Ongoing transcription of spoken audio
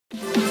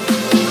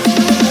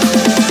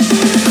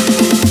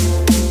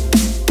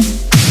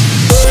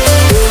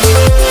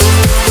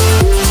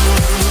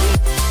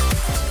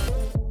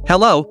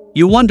Hello,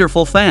 you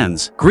wonderful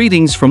fans.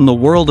 Greetings from the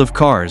world of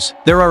cars.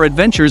 There are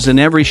adventures in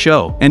every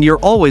show, and you're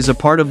always a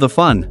part of the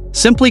fun.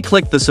 Simply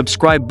click the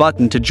subscribe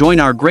button to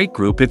join our great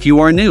group if you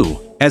are new.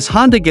 As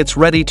Honda gets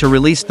ready to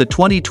release the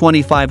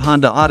 2025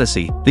 Honda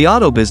Odyssey, the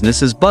auto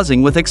business is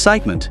buzzing with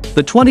excitement.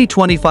 The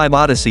 2025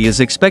 Odyssey is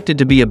expected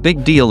to be a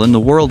big deal in the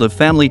world of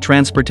family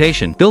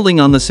transportation, building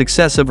on the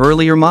success of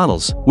earlier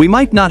models. We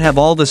might not have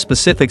all the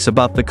specifics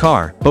about the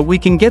car, but we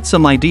can get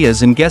some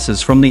ideas and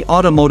guesses from the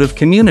automotive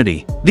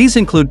community. These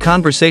include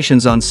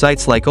conversations on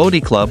sites like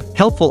Audi Club,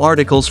 helpful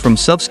articles from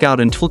Subscout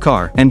and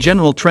Car, and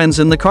general trends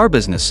in the car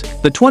business.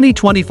 The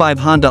 2025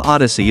 Honda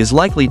Odyssey is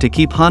likely to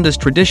keep Honda's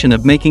tradition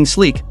of making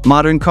sleek,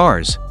 modern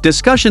cars.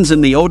 Discussions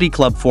in the Audi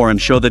Club forum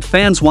show that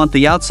fans want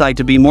the outside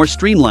to be more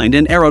streamlined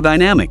and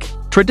aerodynamic.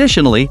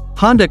 Traditionally,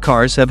 Honda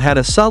cars have had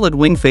a solid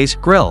wing face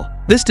grille.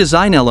 This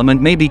design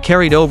element may be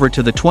carried over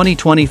to the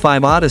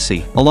 2025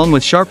 Odyssey, along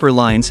with sharper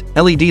lines,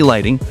 LED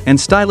lighting, and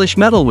stylish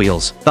metal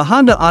wheels. The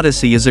Honda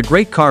Odyssey is a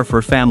great car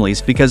for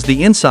families because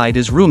the inside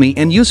is roomy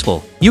and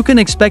useful. You can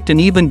expect an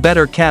even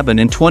better cabin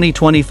in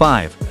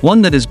 2025,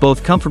 one that is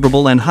both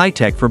comfortable and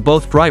high-tech for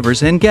both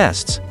drivers and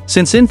guests.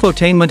 Since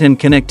infotainment and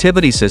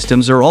connectivity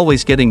systems are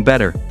always getting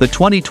better, the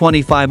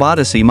 2025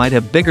 Odyssey might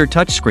have bigger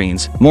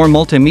touchscreens, more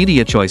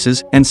multimedia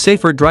choices, and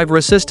safer driver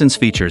assistance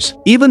features.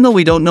 Even though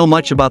we don't know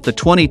much about the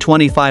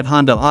 2025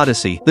 Honda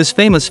Odyssey, this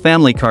famous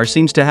family car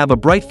seems to have a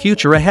bright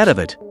future ahead of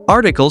it.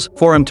 Articles,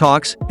 forum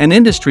talks, and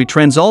industry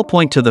trends all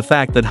point to the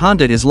fact that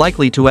Honda is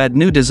likely to add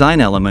new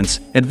design elements,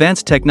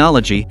 advanced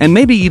technology, and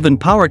maybe even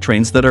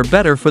powertrains that are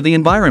better for the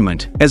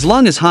environment. As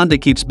long as Honda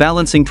keeps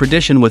balancing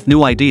tradition with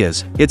new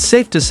ideas, it's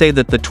safe to say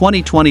that the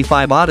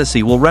 2025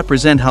 Odyssey will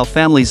represent how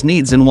families'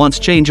 needs and wants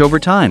change over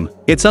time.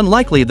 It's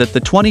unlikely that the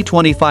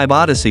 2025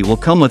 Odyssey will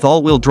come with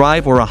all-wheel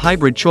drive or a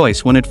hybrid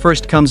choice when it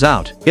first comes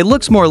out. It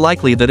looks more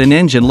likely that an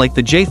engine like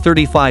the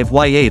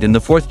J35Y8 in the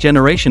 4th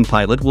generation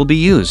Pilot will be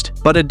used,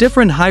 but a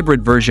different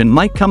hybrid version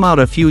might come out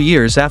a few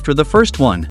years after the first one.